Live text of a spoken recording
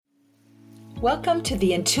Welcome to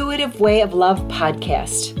the Intuitive Way of Love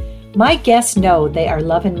podcast. My guests know they are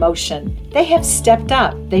love in motion. They have stepped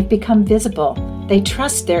up. They've become visible. They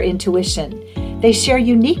trust their intuition. They share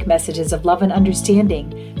unique messages of love and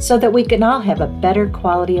understanding so that we can all have a better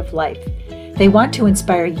quality of life. They want to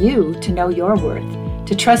inspire you to know your worth,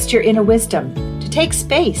 to trust your inner wisdom, to take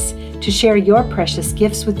space, to share your precious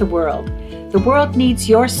gifts with the world. The world needs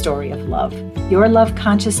your story of love, your love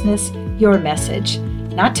consciousness, your message.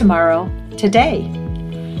 Not tomorrow, today.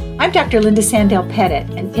 I'm Dr. Linda Sandell Pettit,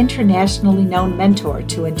 an internationally known mentor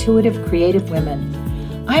to intuitive, creative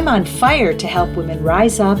women. I'm on fire to help women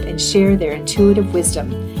rise up and share their intuitive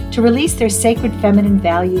wisdom, to release their sacred feminine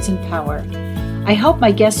values and power. I hope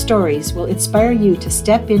my guest stories will inspire you to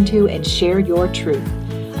step into and share your truth.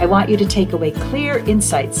 I want you to take away clear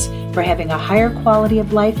insights for having a higher quality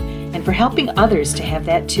of life and for helping others to have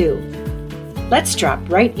that too. Let's drop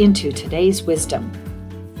right into today's wisdom.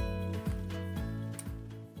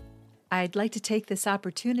 I'd like to take this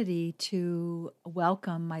opportunity to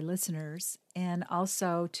welcome my listeners and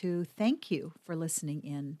also to thank you for listening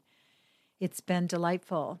in. It's been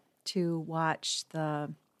delightful to watch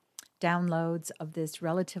the downloads of this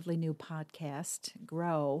relatively new podcast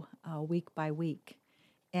grow week by week.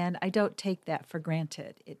 And I don't take that for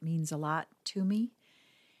granted. It means a lot to me.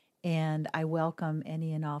 And I welcome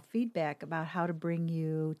any and all feedback about how to bring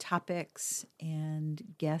you topics and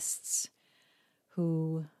guests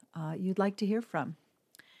who you'd like to hear from.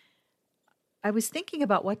 I was thinking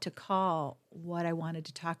about what to call what I wanted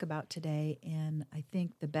to talk about today, and I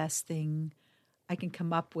think the best thing I can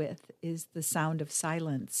come up with is the sound of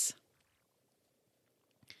silence.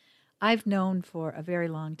 I've known for a very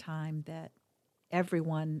long time that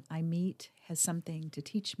everyone I meet has something to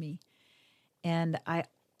teach me, and I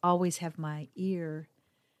always have my ear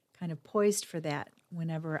kind of poised for that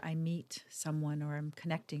whenever I meet someone or I'm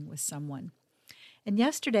connecting with someone. And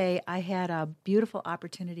yesterday, I had a beautiful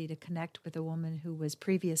opportunity to connect with a woman who was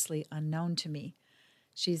previously unknown to me.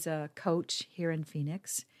 She's a coach here in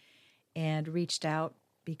Phoenix and reached out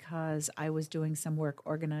because I was doing some work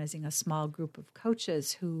organizing a small group of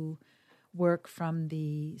coaches who work from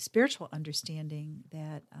the spiritual understanding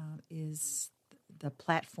that is the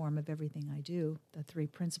platform of everything I do, the 3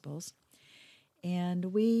 principles.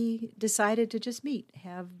 And we decided to just meet,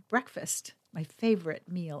 have breakfast, my favorite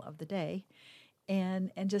meal of the day,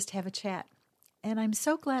 and just have a chat. And I'm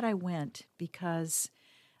so glad I went because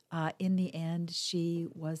in the end, she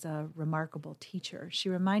was a remarkable teacher. She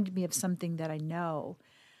reminded me of something that I know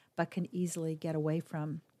but can easily get away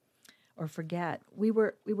from or forget. We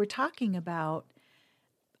were talking about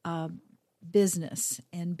business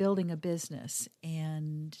and building a business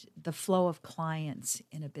and the flow of clients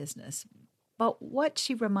in a business. But what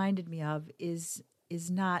she reminded me of is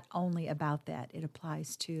not only about that. It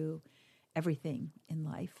applies to everything in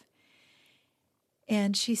life.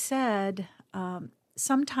 And she said,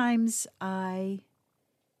 sometimes I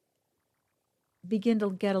begin to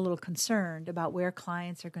get a little concerned about where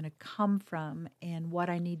clients are going to come from and what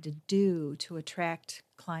I need to do to attract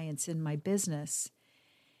clients in my business.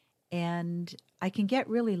 And I can get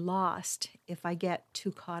really lost if I get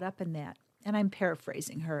too caught up in that. And I'm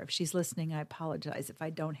paraphrasing her. If she's listening, I apologize if I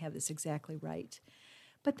don't have this exactly right.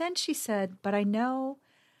 But then she said, but I know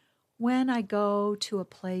when I go to a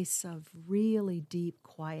place of really deep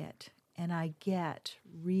quiet and I get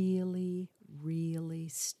really, really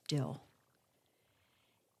still,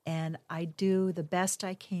 and I do the best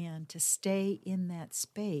I can to stay in that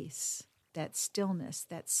space, that stillness,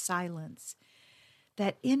 that silence,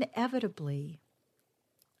 that inevitably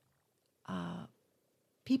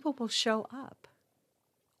people will show up.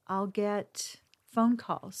 I'll get phone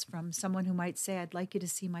calls from someone who might say, I'd like you to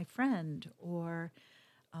see my friend, or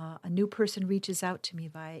a new person reaches out to me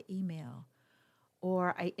via email,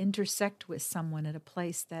 or I intersect with someone at a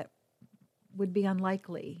place that would be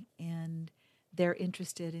unlikely, and they're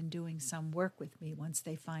interested in doing some work with me once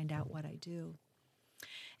they find out what I do.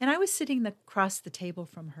 And I was sitting across the table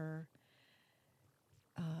from her,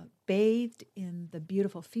 bathed in the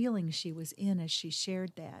beautiful feelings she was in as she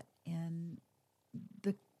shared that, and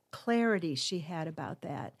the clarity she had about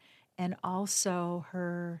that, and also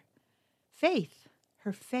her faith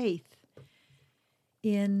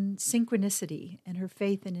in synchronicity, and her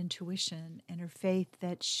faith in intuition, and her faith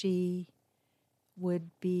that she would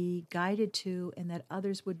be guided to and that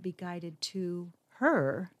others would be guided to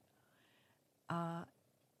her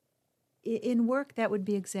in work that would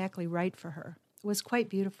be exactly right for her. It was quite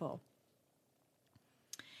beautiful.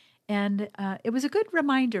 And it was a good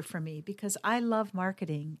reminder for me because I love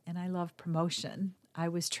marketing and I love promotion. I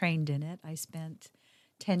was trained in it. I spent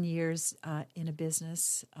 10 years in a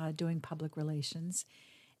business doing public relations,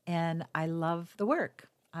 and I love the work.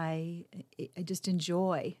 I just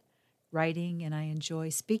enjoy writing, and I enjoy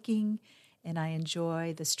speaking, and I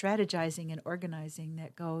enjoy the strategizing and organizing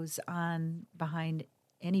that goes on behind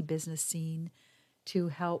any business scene to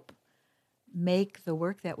help make the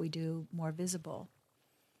work that we do more visible.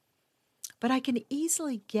 But I can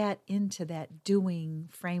easily get into that doing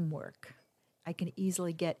framework. I can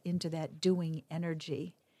easily get into that doing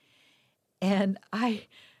energy. And I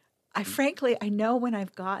frankly, I know when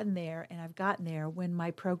I've gotten there, and I've gotten there when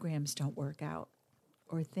my programs don't work out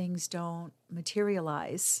or things don't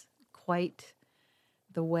materialize quite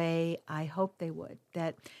the way I hoped they would.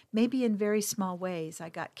 That maybe in very small ways I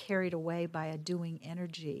got carried away by a doing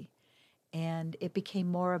energy, and it became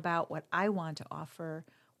more about what I want to offer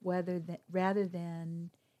rather than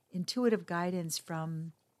intuitive guidance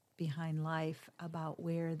from behind life about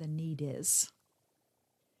where the need is.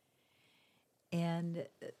 And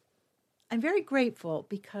I'm very grateful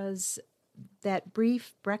because that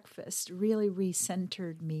brief breakfast really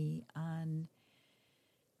recentered me on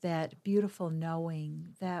that beautiful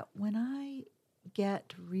knowing that when I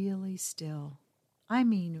get really still, I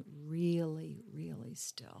mean really, really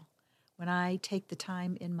still, when I take the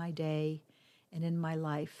time in my day and in my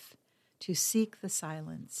life to seek the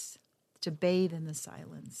silence, to bathe in the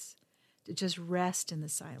silence, to just rest in the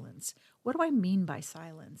silence. What do I mean by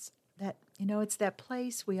silence? That, it's that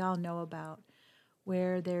place we all know about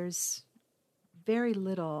where there's very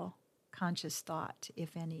little conscious thought,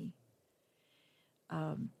 if any.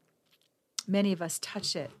 Many of us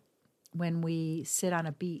touch it when we sit on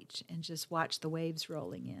a beach and just watch the waves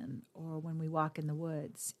rolling in, or when we walk in the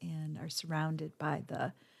woods and are surrounded by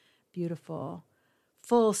the beautiful,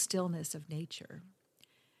 full stillness of nature.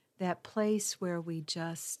 That place where we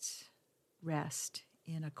just rest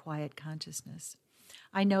in a quiet consciousness.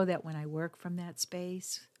 I know that when I work from that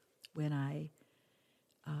space, when I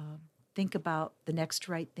think about the next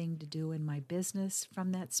right thing to do in my business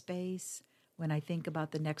from that space, when I think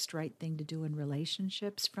about the next right thing to do in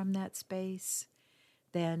relationships from that space,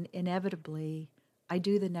 then inevitably I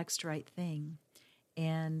do the next right thing,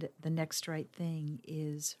 and the next right thing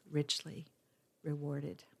is richly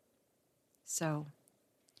rewarded. So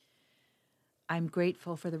I'm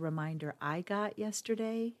grateful for the reminder I got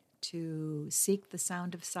yesterday to seek the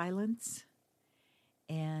sound of silence,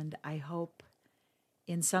 and I hope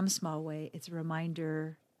in some small way it's a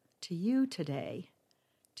reminder to you today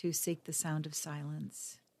to seek the sound of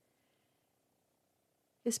silence,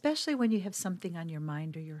 especially when you have something on your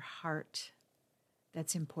mind or your heart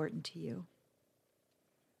that's important to you.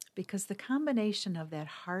 Because the combination of that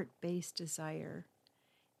heart-based desire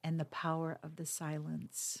and the power of the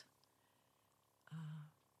silence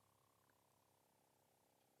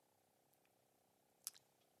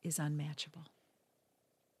is unmatchable.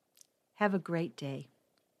 Have a great day.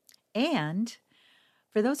 And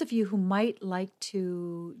for those of you who might like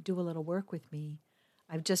to do a little work with me,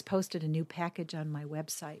 I've just posted a new package on my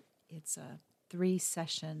website. It's a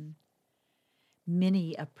 3-session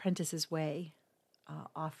mini Apprentice's Way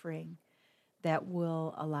offering that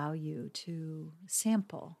will allow you to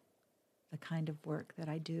sample the kind of work that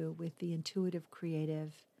I do with the intuitive,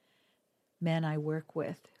 creative men I work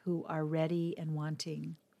with who are ready and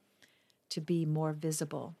wanting to be more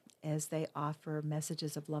visible as they offer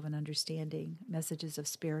messages of love and understanding, messages of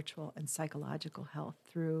spiritual and psychological health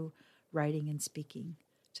through writing and speaking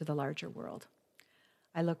to the larger world.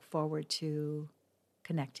 I look forward to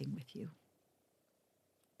connecting with you.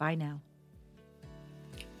 Bye now.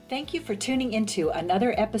 Thank you for tuning into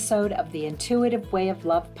another episode of the Intuitive Way of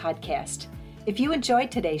Love podcast. If you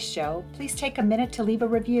enjoyed today's show, please take a minute to leave a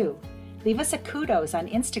review. Leave us a kudos on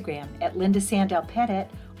Instagram at Linda Sandell Pettit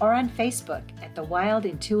or on Facebook at The Wild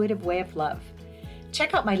Intuitive Way of Love.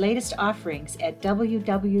 Check out my latest offerings at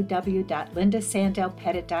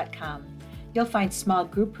www.lindasandellpettit.com. You'll find small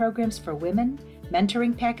group programs for women,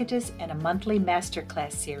 mentoring packages, and a monthly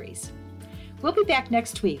masterclass series. We'll be back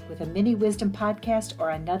next week with a mini wisdom podcast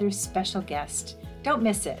or another special guest. Don't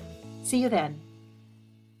miss it. See you then.